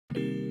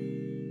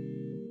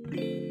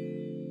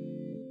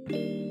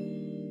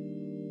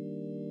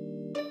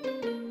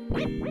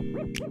Hey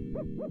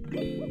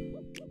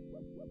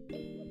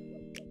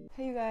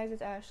you guys,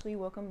 it's Ashley.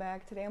 Welcome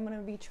back. Today I'm going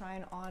to be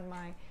trying on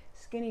my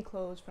skinny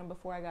clothes from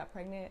before I got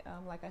pregnant.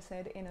 Like I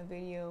said in a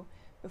video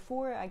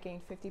before, I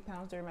gained 50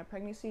 pounds during my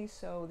pregnancy,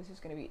 so this is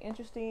going to be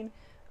interesting.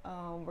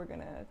 We're going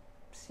to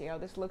see how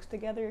this looks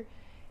together,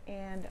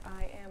 and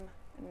I am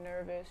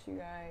nervous, you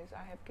guys.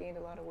 I have gained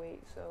a lot of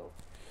weight, so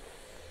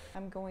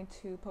I'm going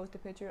to post a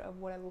picture of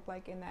what I look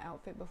like in that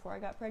outfit before I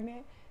got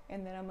pregnant,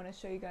 and then I'm going to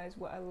show you guys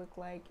what I look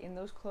like in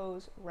those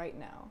clothes right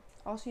now.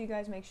 Also, you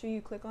guys, make sure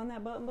you click on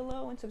that button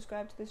below and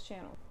subscribe to this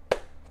channel.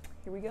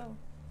 Here we go.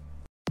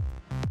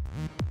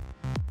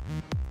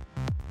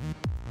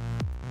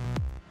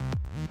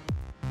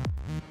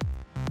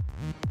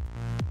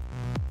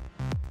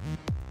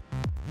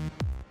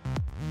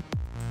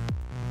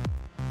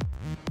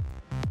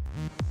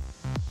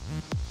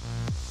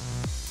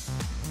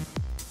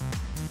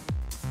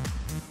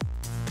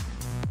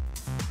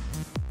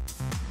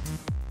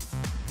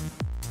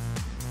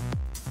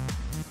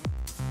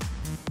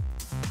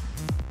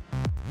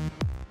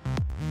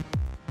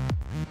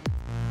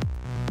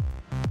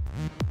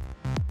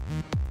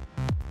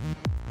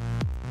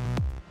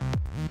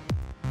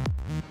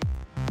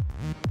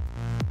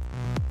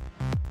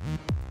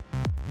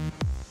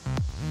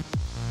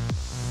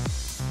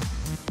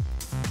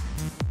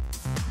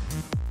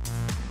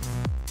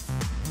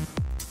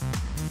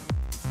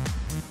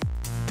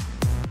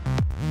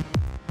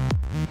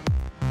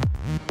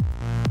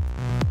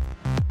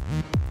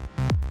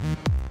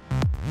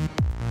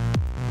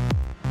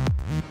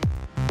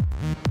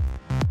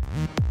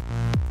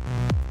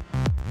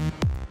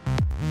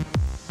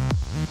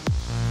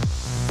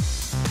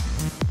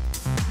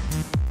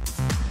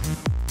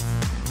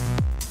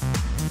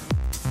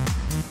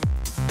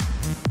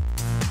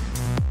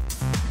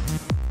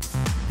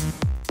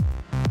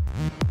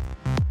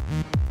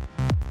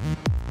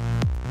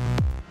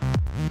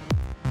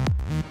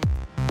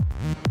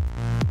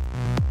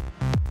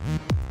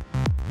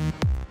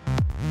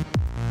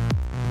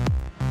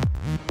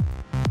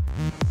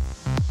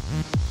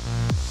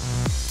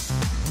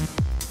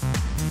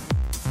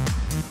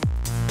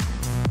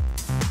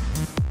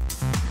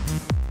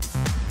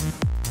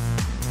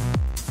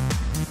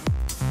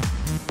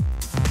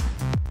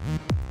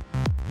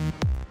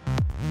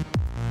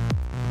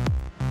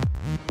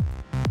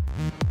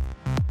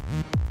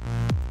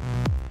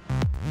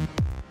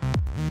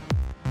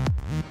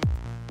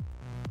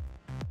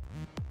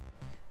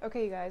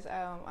 Okay, you guys,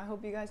 I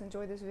hope you guys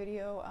enjoyed this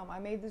video. I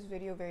made this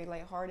video very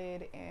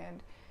lighthearted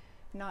and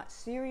not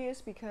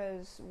serious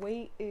because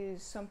weight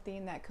is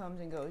something that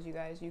comes and goes, you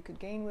guys. You could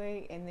gain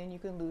weight and then you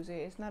can lose it.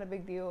 It's not a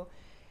big deal.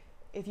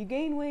 If you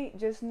gain weight,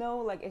 just know,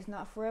 like, it's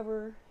not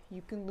forever.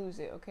 You can lose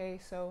it, okay?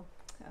 So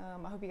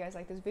I hope you guys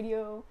like this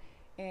video,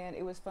 and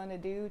it was fun to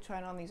do.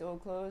 Trying on these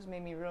old clothes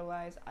made me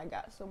realize I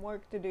got some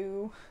work to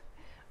do.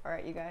 All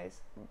right, you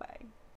guys, bye.